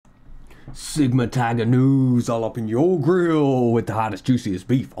Sigma Tiger News all up in your grill with the hottest, juiciest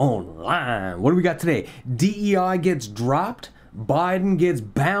beef online. What do we got today? DEI gets dropped, Biden gets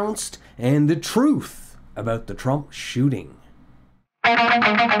bounced, and the truth about the Trump shooting.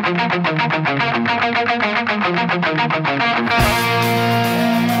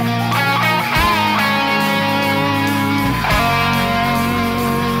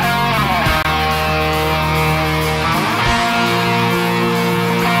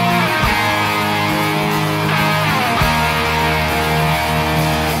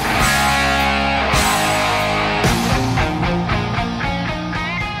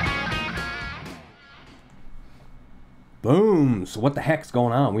 Boom! So what the heck's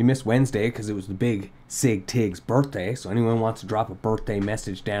going on? We missed Wednesday because it was the big Sig Tig's birthday. So anyone wants to drop a birthday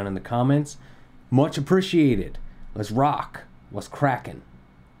message down in the comments, much appreciated. Let's rock. What's cracking?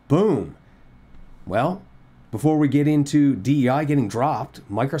 Boom! Well, before we get into DEI getting dropped,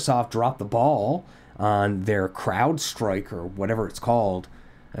 Microsoft dropped the ball on their CrowdStrike or whatever it's called.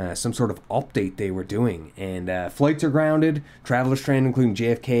 Some sort of update they were doing, and flights are grounded, travelers stranded including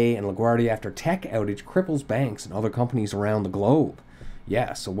JFK and LaGuardia after tech outage cripples banks and other companies around the globe.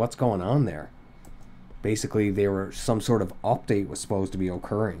 Yeah, so what's going on there? Basically, some sort of update was supposed to be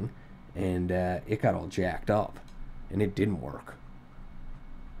occurring, and it got all jacked up, and it didn't work.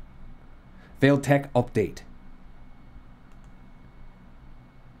 Failed tech update.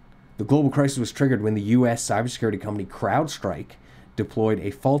 The global crisis was triggered when the US cybersecurity company CrowdStrike deployed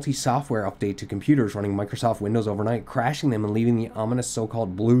a faulty software update to computers running Microsoft Windows overnight, crashing them and leaving the ominous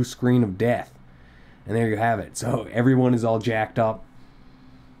so-called blue screen of death. And there you have it. So everyone is all jacked up.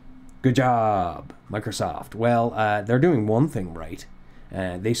 Good job, Microsoft. Well, they're doing one thing right.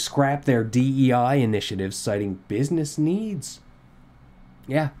 They scrapped their DEI initiatives, citing business needs.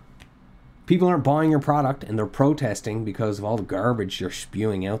 Yeah. People aren't buying your product, and they're protesting because of all the garbage you're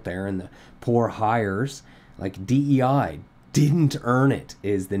spewing out there and the poor hires. Like DEI didn't earn it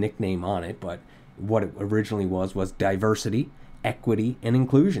is the nickname on it, but what it originally was diversity, equity, and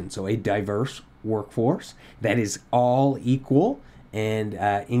inclusion. So a diverse workforce that is all equal and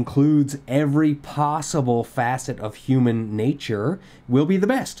includes every possible facet of human nature will be the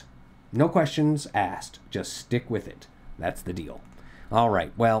best. No questions asked. Just stick with it. That's the deal. All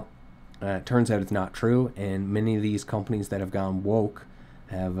right. Well, turns out it's not true, and many of these companies that have gone woke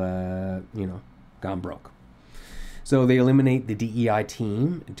have, gone broke. So they eliminate the DEI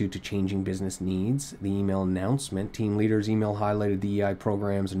team due to changing business needs. The email announcement, team leaders' email highlighted DEI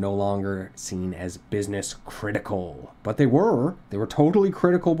programs are no longer seen as business critical. But they were totally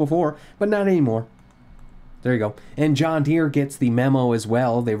critical before, but not anymore. There you go. And John Deere gets the memo as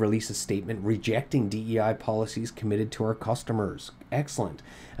well. They release a statement rejecting DEI policies committed to our customers. Excellent.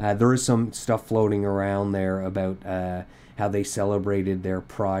 There is some stuff floating around there about how they celebrated their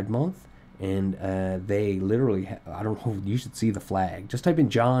Pride Month. And they literally, I don't know, you should see the flag. Just type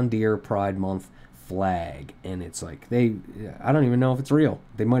in John Deere Pride Month flag. And it's like, I don't even know if it's real.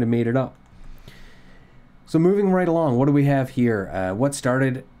 They might have made it up. So moving right along, what do we have here? What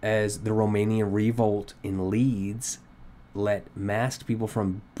started as the Romanian revolt in Leeds let masked people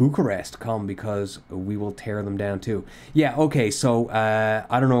from Bucharest come because we will tear them down too. Yeah, okay, so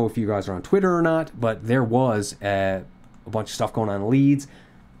I don't know if you guys are on Twitter or not, but there was a bunch of stuff going on in Leeds.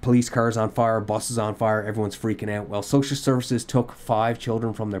 Police cars on fire, buses on fire, everyone's freaking out. Well, social services took 5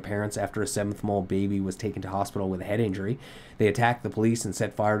 children from their parents after a 7th-month baby was taken to hospital with a head injury. They attacked the police and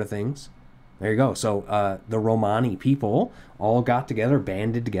set fire to things. There you go. So the Romani people all got together,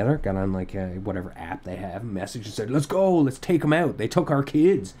 banded together, got on like whatever app they have, message and said, let's go, let's take them out. They took our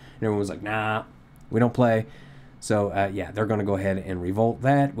kids. And everyone was like, nah, we don't play. So yeah, they're going to go ahead and revolt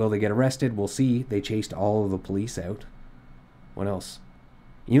that. Will they get arrested? We'll see. They chased all of the police out. What else?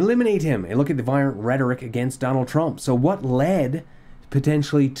 You eliminate him and look at the violent rhetoric against Donald Trump. So what led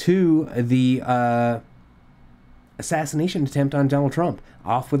potentially to the assassination attempt on Donald Trump?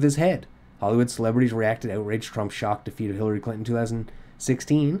 Off with his head. Hollywood celebrities reacted to outraged Trump's shock defeat of Hillary Clinton in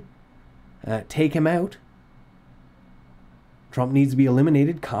 2016. Take him out. Trump needs to be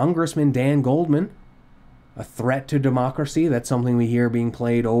eliminated. Congressman Dan Goldman. A threat to democracy. That's something we hear being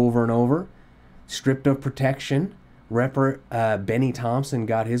played over and over. Stripped of protection. Benny Thompson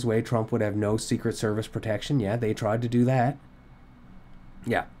got his way. Trump would have no Secret Service protection. Yeah, they tried to do that.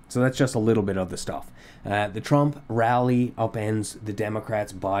 Yeah, so that's just a little bit of the stuff. The Trump rally upends the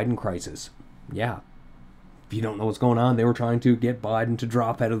Democrats' Biden crisis. Yeah. If you don't know what's going on, they were trying to get Biden to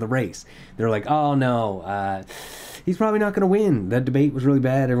drop out of the race. They're like, oh no, he's probably not going to win. That debate was really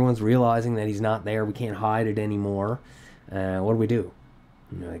bad. Everyone's realizing that he's not there. We can't hide it anymore. What do we do?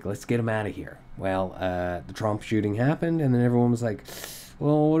 And they're like, let's get him out of here. Well, the Trump shooting happened, and then everyone was like,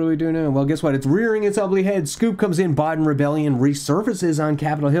 Well, what do we do now? Well, guess what? It's rearing its ugly head. Scoop comes in. Biden rebellion resurfaces on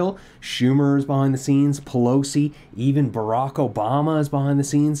Capitol Hill. Schumer is behind the scenes. Pelosi, even Barack Obama is behind the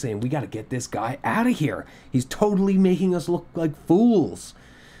scenes saying, we got to get this guy out of here. He's totally making us look like fools.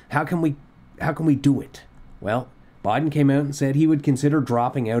 How can we do it? Well, Biden came out and said he would consider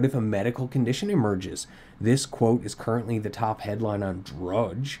dropping out if a medical condition emerges. This quote is currently the top headline on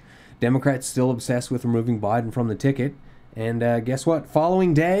Drudge. Democrats still obsessed with removing Biden from the ticket. And guess what?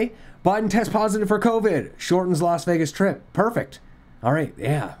 Following day, Biden tests positive for COVID. Shortens Las Vegas trip. Perfect. All right,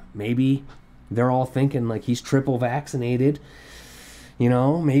 yeah, maybe they're all thinking like he's triple vaccinated. You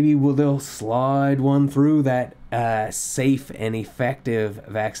know, maybe they'll slide one through that safe and effective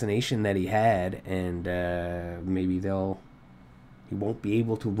vaccination that he had, and maybe he won't be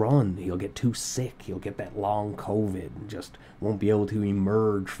able to run. He'll get too sick. He'll get that long COVID and just won't be able to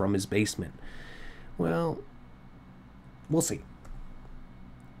emerge from his basement. Well, we'll see.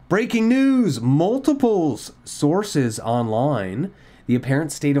 Breaking news! Multiple sources online. The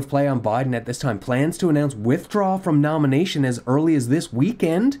apparent state of play on Biden at this time. Plans to announce withdrawal from nomination as early as this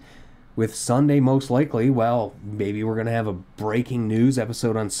weekend, with Sunday most likely. Well, maybe we're going to have a breaking news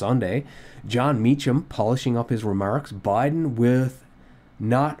episode on Sunday. John Meacham polishing up his remarks. Biden will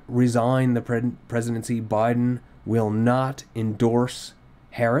not resign the presidency. Biden will not endorse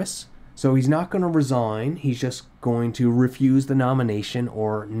Harris. So he's not going to resign. He's just going to refuse the nomination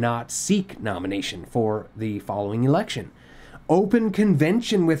or not seek nomination for the following election. Open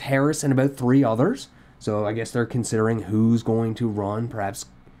convention with Harris and about 3 others. So I guess they're considering who's going to run. Perhaps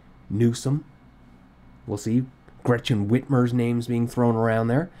Newsom. We'll see. Gretchen Whitmer's name's being thrown around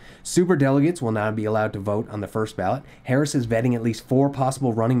there. Superdelegates will not be allowed to vote on the first ballot. Harris is vetting at least 4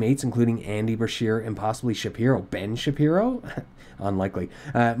 possible running mates, including Andy Beshear and possibly Shapiro. Ben Shapiro? Unlikely.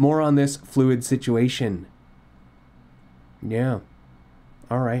 More on this fluid situation. Yeah.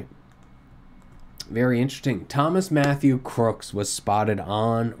 All right. Very interesting. Thomas Matthew Crooks was spotted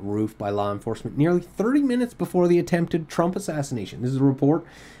en route by law enforcement nearly 30 minutes before the attempted Trump assassination. This is a report.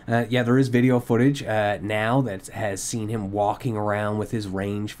 Yeah, there is video footage now that has seen him walking around with his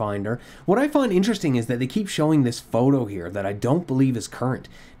rangefinder. What I find interesting is that they keep showing this photo here that I don't believe is current.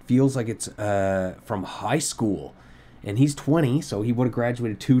 It feels like it's from high school. And he's 20, so he would have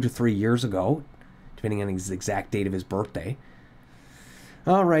graduated 2 to 3 years ago, depending on the exact date of his birthday.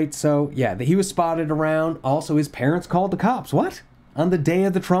 All right, so yeah, he was spotted around. Also, his parents called the cops. What? On the day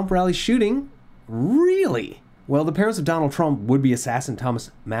of the Trump rally shooting? Really? Well, the parents of Donald Trump would-be assassin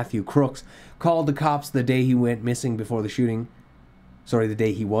Thomas Matthew Crooks called the cops the day he went missing before the shooting. Sorry, the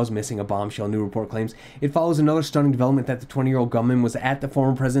day he was missing, a bombshell new report claims. It follows another stunning development that the 20-year-old gunman was at the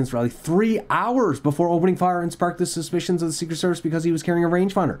former president's rally 3 hours before opening fire and sparked the suspicions of the Secret Service because he was carrying a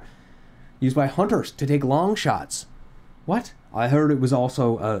rangefinder used by hunters to take long shots. What? I heard it was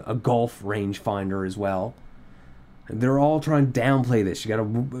also a golf rangefinder as well. They're all trying to downplay this. You got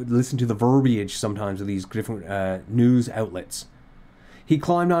to listen to the verbiage sometimes of these different news outlets. He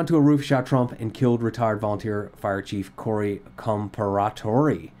climbed onto a roof, shot Trump, and killed retired volunteer fire chief Corey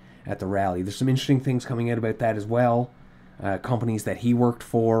Comparatori at the rally. There's some interesting things coming out about that as well. Companies that he worked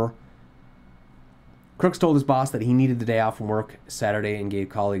for. Crooks told his boss that he needed the day off from work Saturday and gave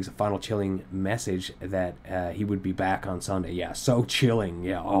colleagues a final chilling message that he would be back on Sunday. Yeah, so chilling.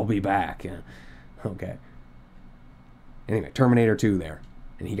 Yeah, I'll be back. Yeah. Okay. Anyway, Terminator 2 there.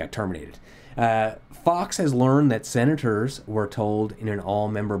 And he got terminated. Fox has learned that senators were told in an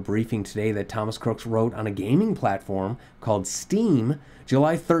all-member briefing today that Thomas Crooks wrote on a gaming platform called Steam,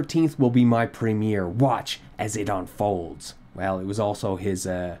 July 13th will be my premiere. Watch as it unfolds. Well, it was also his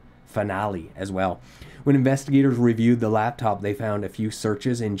finale as well. When investigators reviewed the laptop, they found a few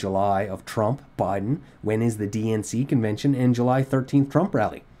searches in July of Trump, Biden, when is the DNC convention, and July 13th Trump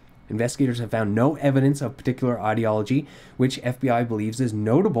rally. Investigators have found no evidence of particular ideology, which FBI believes is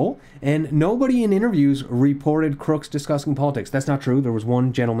notable, and nobody in interviews reported Crooks discussing politics. That's not true. There was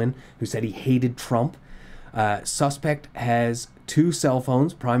one gentleman who said he hated Trump. Suspect has 2 cell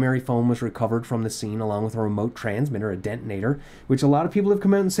phones. Primary phone was recovered from the scene along with a remote transmitter, a detonator, which a lot of people have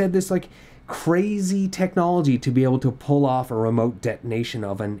come out and said this like crazy technology to be able to pull off a remote detonation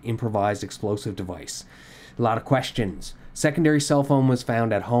of an improvised explosive device. A lot of questions. Secondary cell phone was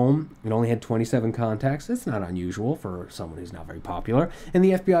found at home. It only had 27 contacts. That's not unusual for someone who's not very popular. And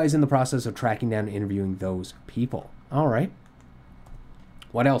the FBI is in the process of tracking down and interviewing those people. All right.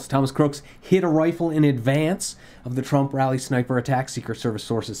 What else? Thomas Crooks hid a rifle in advance of the Trump rally sniper attack, Secret Service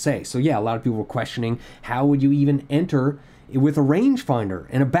sources say. So yeah, a lot of people were questioning, how would you even enter with a rangefinder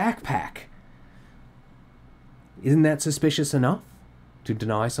and a backpack? Isn't that suspicious enough to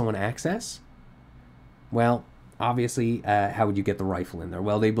deny someone access? Well, Obviously, how would you get the rifle in there?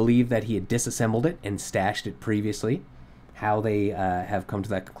 Well, they believe that he had disassembled it and stashed it previously. How they have come to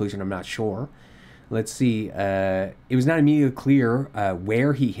that conclusion, I'm not sure. Let's see. It was not immediately clear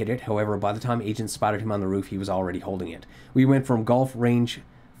where he hid it. However, by the time agents spotted him on the roof, he was already holding it. We went from golf range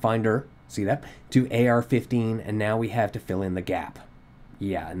finder, see that, to AR-15, and now we have to fill in the gap.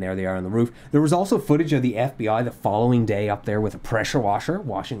 Yeah, and there they are on the roof. There was also footage of the FBI the following day up there with a pressure washer,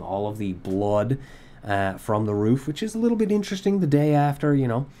 washing all of the blood from the roof, which is a little bit interesting the day after, you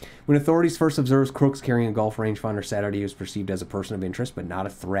know. When authorities first observed Crooks carrying a golf rangefinder Saturday, he was perceived as a person of interest, but not a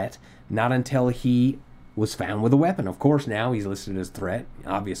threat. Not until he was found with a weapon. Of course, now he's listed as threat,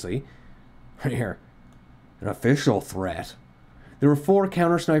 obviously. Right here. An official threat. There were 4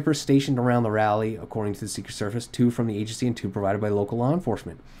 counter snipers stationed around the rally, according to the Secret Service, 2 from the agency and 2 provided by local law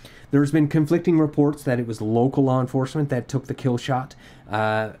enforcement. There's been conflicting reports that it was local law enforcement that took the kill shot,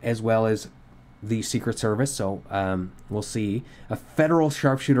 as well as the Secret Service, so we'll see. A federal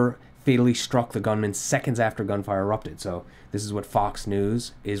sharpshooter fatally struck the gunman seconds after gunfire erupted. So this is what Fox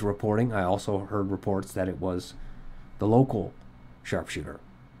News is reporting. I also heard reports that it was the local sharpshooter.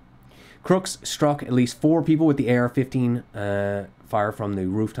 Crooks struck at least 4 people with the AR-15 fire from the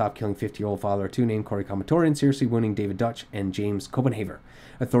rooftop, killing 50-year-old father of 2 named Corey Comatori and seriously wounding David Dutch and James Copenhaver.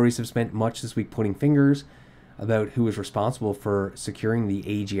 Authorities have spent much this week putting fingers about who was responsible for securing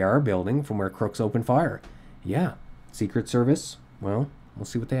the AGR building from where Crooks opened fire. Yeah, Secret Service, well, we'll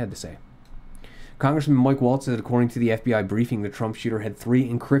see what they had to say. Congressman Mike Waltz said, according to the FBI briefing, the Trump shooter had 3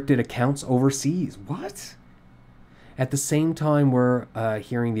 encrypted accounts overseas. What? At the same time, we're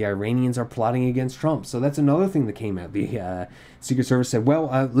hearing the Iranians are plotting against Trump. So that's another thing that came out. The Secret Service said,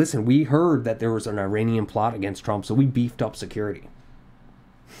 well, listen, we heard that there was an Iranian plot against Trump, so we beefed up security.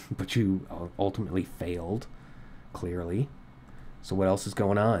 But you ultimately failed, clearly. So what else is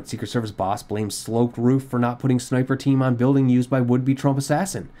going on? Secret Service boss blames sloped roof for not putting sniper team on building used by would-be Trump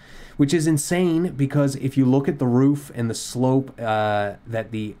assassin. Which is insane, because if you look at the roof and the slope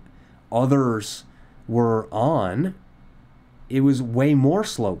that the others were on, it was way more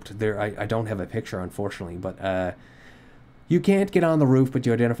sloped. There, I don't have a picture, unfortunately, but you can't get on the roof, but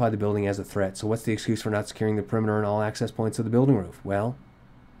you identify the building as a threat. So what's the excuse for not securing the perimeter and all access points of the building roof? Well,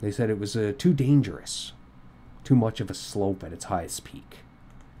 they said it was too dangerous. Too much of a slope at its highest peak,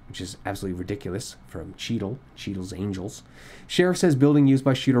 which is absolutely ridiculous from Cheadle's Angels. Sheriff says building used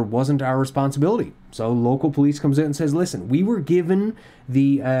by shooter wasn't our responsibility. So local police comes in and says, listen, we were given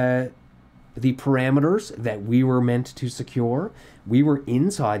the parameters that we were meant to secure. We were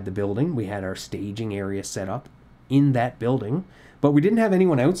inside the building. We had our staging area set up in that building, but we didn't have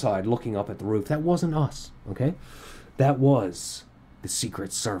anyone outside looking up at the roof. That wasn't us, okay? That was the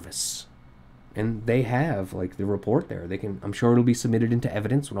Secret Service. And they have, like, the report there. They can, I'm sure it'll be submitted into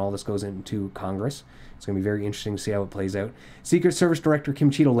evidence when all this goes into Congress. It's going to be very interesting to see how it plays out. Secret Service Director Kim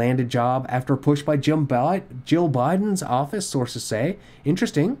Cheadle landed job after a push by Jill Biden's office, sources say.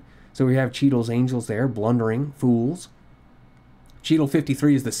 Interesting. So we have Cheadle's Angels there, blundering fools. Cheadle,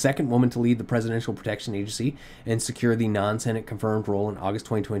 53, is the second woman to lead the Presidential Protection Agency and secure the non-Senate confirmed role in August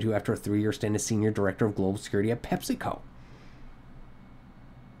 2022 after a 3-year stint as Senior Director of Global Security at PepsiCo.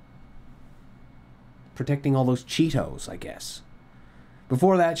 Protecting all those Cheetos, I guess.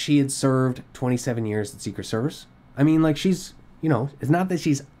 Before that, she had served 27 years at Secret Service. I mean, like, she's, you know, it's not that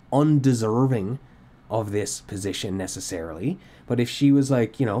she's undeserving of this position necessarily, but if she was,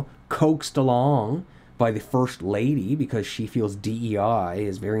 like, you know, coaxed along by the First Lady because she feels DEI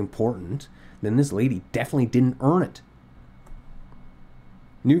is very important, then this lady definitely didn't earn it.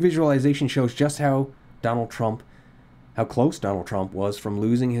 New visualization shows just how close Donald Trump was from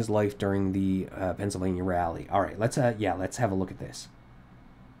losing his life during the Pennsylvania rally. All right, let's have a look at this.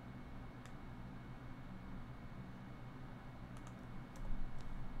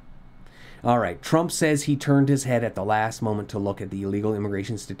 All right, Trump says he turned his head at the last moment to look at the illegal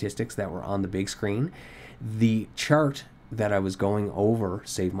immigration statistics that were on the big screen. The chart that I was going over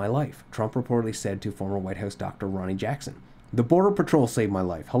saved my life, Trump reportedly said to former White House Dr. Ronnie Jackson. The Border Patrol saved my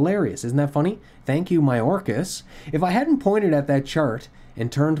life. Hilarious, isn't that funny? Thank you, Mayorkas. If I hadn't pointed at that chart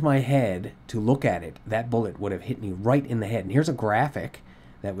and turned my head to look at it, that bullet would have hit me right in the head. And here's a graphic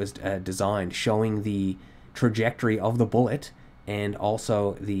that was designed showing the trajectory of the bullet and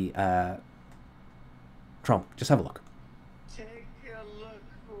also the Trump. Just have a look. Take a look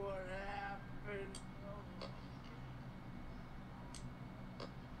what happened.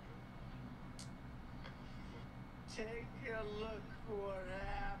 Take a look what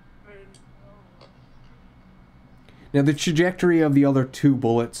happened. Now the trajectory of the other 2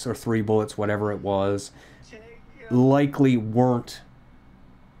 bullets or 3 bullets, whatever it was, likely weren't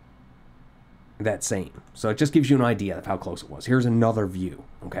that same. So it just gives you an idea of how close it was. Here's another view,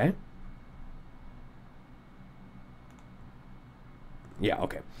 okay? Yeah,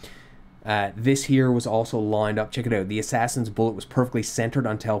 okay. This here was also lined up. Check it out. The assassin's bullet was perfectly centered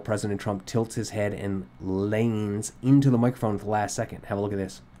until President Trump tilts his head and leans into the microphone at the last second. Have a look at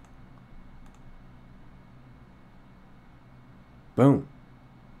this. Boom.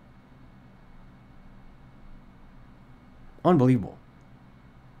 Unbelievable.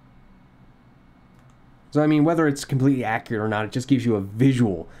 So, I mean, whether it's completely accurate or not, it just gives you a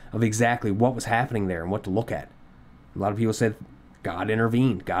visual of exactly what was happening there and what to look at. A lot of people said God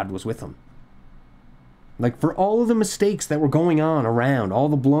intervened. God was with them. Like, for all of the mistakes that were going on around, all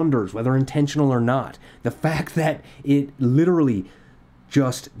the blunders, whether intentional or not, the fact that it literally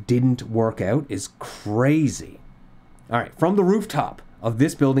just didn't work out is crazy. All right, from the rooftop of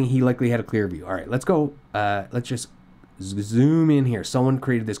this building, he likely had a clear view. All right, let's go. Let's just zoom in here. Someone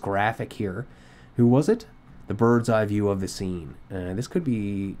created this graphic here. Who was it? The bird's eye view of the scene. This could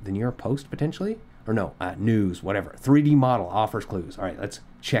be the New York Post, potentially? Or no, news, whatever. 3D model offers clues. All right, let's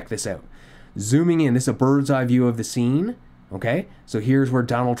check this out. Zooming in, this is a bird's eye view of the scene. Okay, so here's where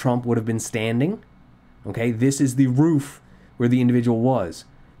Donald Trump would have been standing. Okay, this is the roof where the individual was.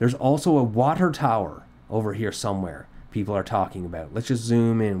 There's also a water tower over here somewhere people are talking about. Let's just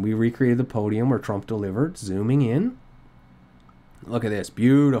zoom in. We recreated the podium where Trump delivered. Zooming in. Look at this.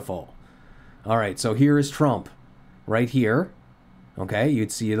 Beautiful. All right, so here is Trump right here. Okay,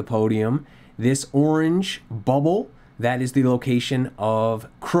 you'd see the podium. This orange bubble, that is the location of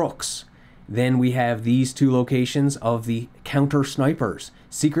crooks. Then we have these two locations of the counter snipers.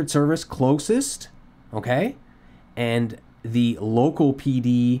 Secret Service closest, okay? And the local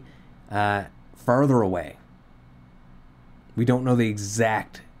PD farther away. We don't know the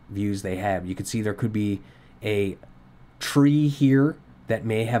exact views they have. You can see there could be a tree here that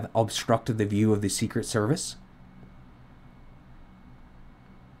may have obstructed the view of the Secret Service.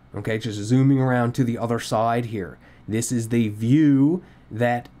 Okay, just zooming around to the other side here. This is the view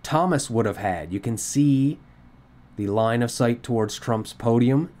that Thomas would have had. You can see the line of sight towards Trump's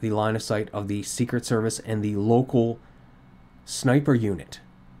podium, the line of sight of the Secret Service and the local sniper unit.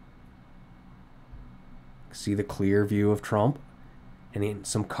 See the clear view of Trump and in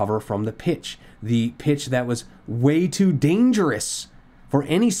some cover from the pitch. The pitch that was way too dangerous for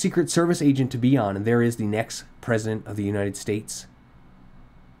any Secret Service agent to be on. And there is the next President of the United States.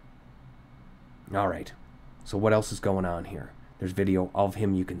 All right. So what else is going on here? There's video of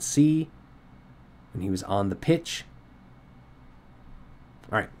him you can see when he was on the pitch.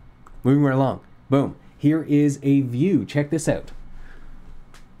 All right. Moving right along. Boom. Here is a view. Check this out.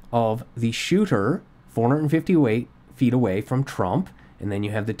 Of the shooter 450 feet away from Trump. And then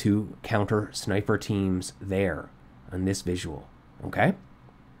you have the two counter sniper teams there on this visual. Okay?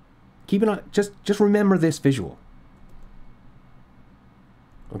 Keep it on. Just remember this visual.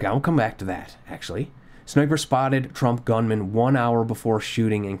 Okay, I'll come back to that, actually. Sniper spotted Trump gunman 1 hour before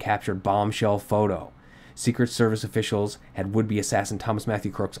shooting and captured bombshell photo. Secret Service officials had would-be assassin Thomas Matthew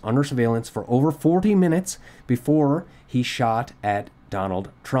Crooks under surveillance for over 40 minutes before he shot at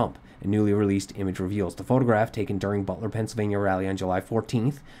Donald Trump. A newly released image reveals the photograph taken during Butler, Pennsylvania rally on July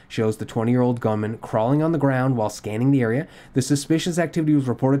 14th shows the 20-year-old gunman crawling on the ground while scanning the area. The suspicious activity was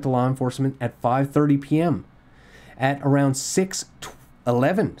reported to law enforcement at 5:30 p.m. At around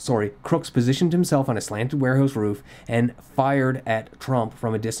 6:11, Crooks positioned himself on a slanted warehouse roof and fired at Trump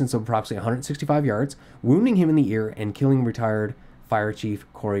from a distance of approximately 165 yards, wounding him in the ear and killing retired Fire Chief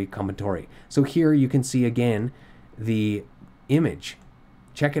Corey Commentori. So here you can see again the image.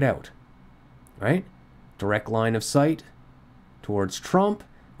 Check it out, right? Direct line of sight towards Trump.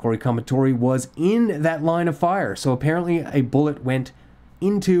 Corey Commentori was in that line of fire. So apparently a bullet went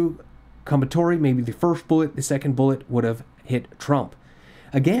into Commentori. Maybe the first bullet, the second bullet would have hit Trump.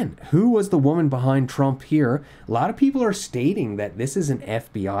 Again, who was the woman behind Trump here? A lot of people are stating that this is an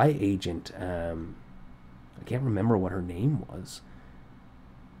FBI agent. I can't remember what her name was.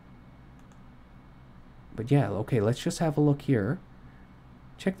 But yeah, okay, let's just have a look here.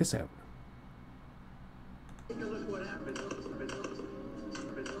 Check this out.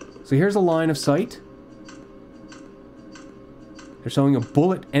 So here's a line of sight. They're showing a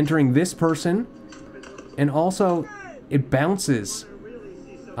bullet entering this person. And also, it bounces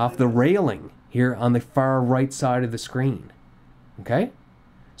off the railing here on the far right side of the screen. Okay?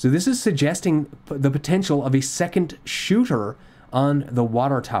 So this is suggesting the potential of a second shooter on the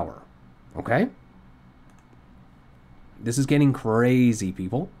water tower. Okay? This is getting crazy,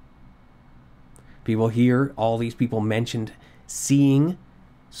 people. People here, all these people mentioned seeing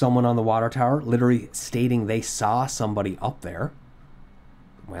someone on the water tower, literally stating they saw somebody up there.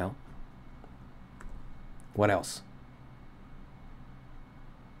 Well, What else?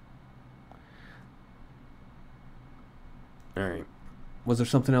 All right. Was there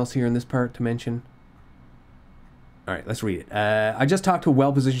something else here in this part to mention? All right, let's read it. I just talked to a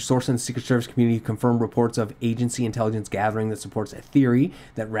well-positioned source in the Secret Service community who confirmed reports of agency intelligence gathering that supports a theory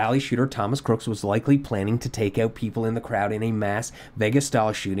that rally shooter Thomas Crooks was likely planning to take out people in the crowd in a mass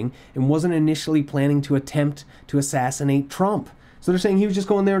Vegas-style shooting and wasn't initially planning to attempt to assassinate Trump. So they're saying he was just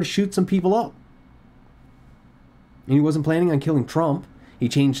going there to shoot some people up. And he wasn't planning on killing Trump. He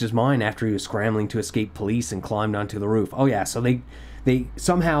changed his mind after he was scrambling to escape police and climbed onto the roof. Oh yeah, so they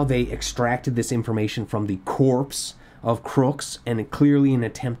somehow they extracted this information from the corpse of Crooks, and clearly an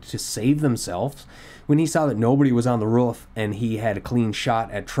attempt to save themselves. When he saw that nobody was on the roof and he had a clean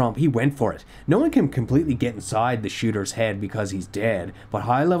shot at Trump, he went for it. No one can completely get inside the shooter's head because he's dead, but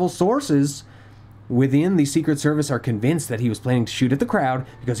high-level sources within the Secret Service are convinced that he was planning to shoot at the crowd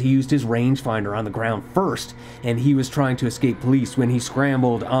because he used his rangefinder on the ground first, and he was trying to escape police when he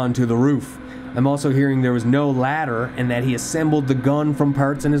scrambled onto the roof. I'm also hearing there was no ladder and that he assembled the gun from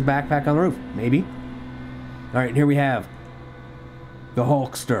parts in his backpack on the roof. Maybe. All right, here we have the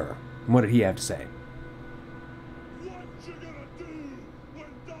Hulkster. What did he have to say? What you gonna do when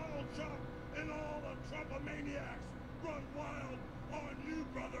Donald Trump and all the Trumpomaniacs run wild on you,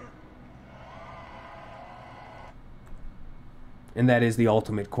 brother? And that is the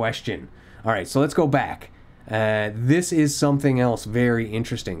ultimate question. All right, so let's go back. This is something else very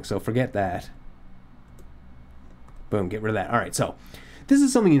interesting, so forget that. Boom, get rid of that. All right, so this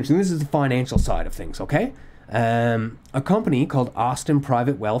is something interesting. This is the financial side of things, okay? A company called Austin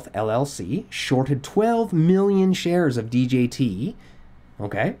Private Wealth LLC shorted 12 million shares of DJT,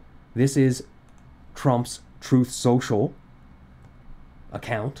 okay? This is Trump's Truth Social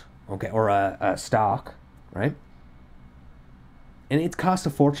account, okay, or a stock, right? And it costs a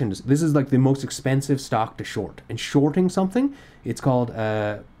fortune. This is like the most expensive stock to short. And shorting something, it's called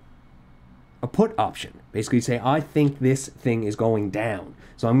a put option. Basically say, I think this thing is going down.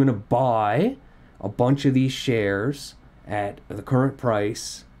 So I'm going to buy a bunch of these shares at the current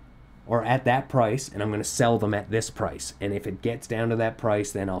price or at that price, and I'm going to sell them at this price. And if it gets down to that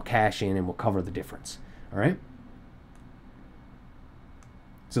price, then I'll cash in and we'll cover the difference. All right?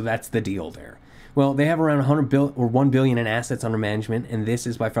 So that's the deal there. Well, they have around 1 billion in assets under management, and this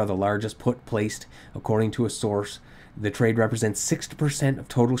is by far the largest put placed, according to a source. The trade represents 60% of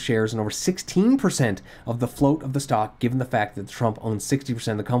total shares and over 16% of the float of the stock, given the fact that Trump owns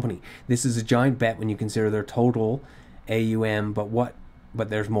 60% of the company. This is a giant bet when you consider their total AUM, but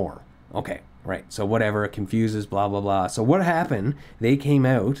there's more. Okay, right. So whatever, it confuses, blah, blah, blah. So what happened? They came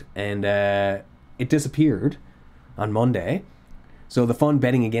out, and it disappeared on Monday. So the fund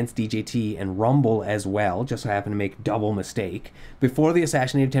betting against DJT and Rumble as well just so happened to make a double mistake before the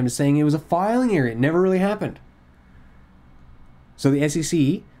assassination attempt, is saying it was a filing error. It never really happened. So the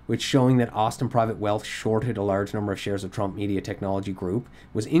SEC, which showing that Austin Private Wealth shorted a large number of shares of Trump Media Technology Group,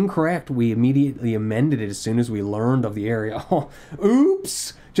 was incorrect. We immediately amended it as soon as we learned of the area. Oh,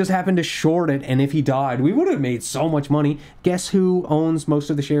 oops! Just happened to short it, and if he died, we would have made so much money. Guess who owns most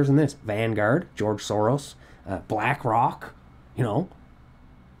of the shares in this? Vanguard, George Soros, BlackRock. You know,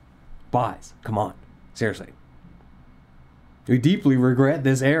 buys. Come on. Seriously. We deeply regret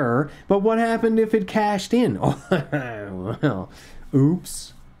this error, but what happened if it cashed in? Oh, well,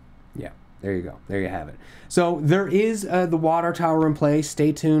 oops. Yeah, there you go. There you have it. So there is the water tower in play.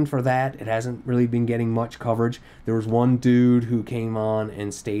 Stay tuned for that. It hasn't really been getting much coverage. There was one dude who came on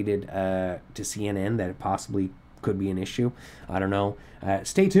and stated to CNN that it possibly could be an issue. I don't know.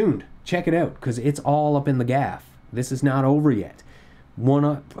 Stay tuned. Check it out, because it's all up in the gaff. This is not over yet.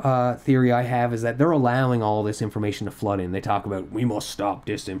 One theory I have is that they're allowing all this information to flood in. They talk about, we must stop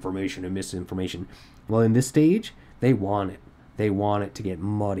disinformation and misinformation. Well, in this stage, they want it. They want it to get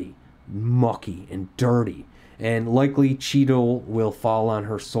muddy, mucky, and dirty. And likely Cheeto will fall on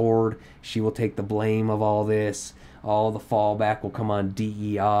her sword. She will take the blame of all this. All the fallback will come on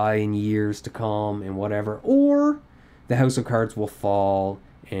DEI in years to come and whatever. Or the House of Cards will fall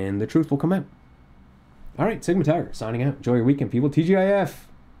and the truth will come out. All right, Sigma Tiger signing out. Enjoy your weekend, people. TGIF.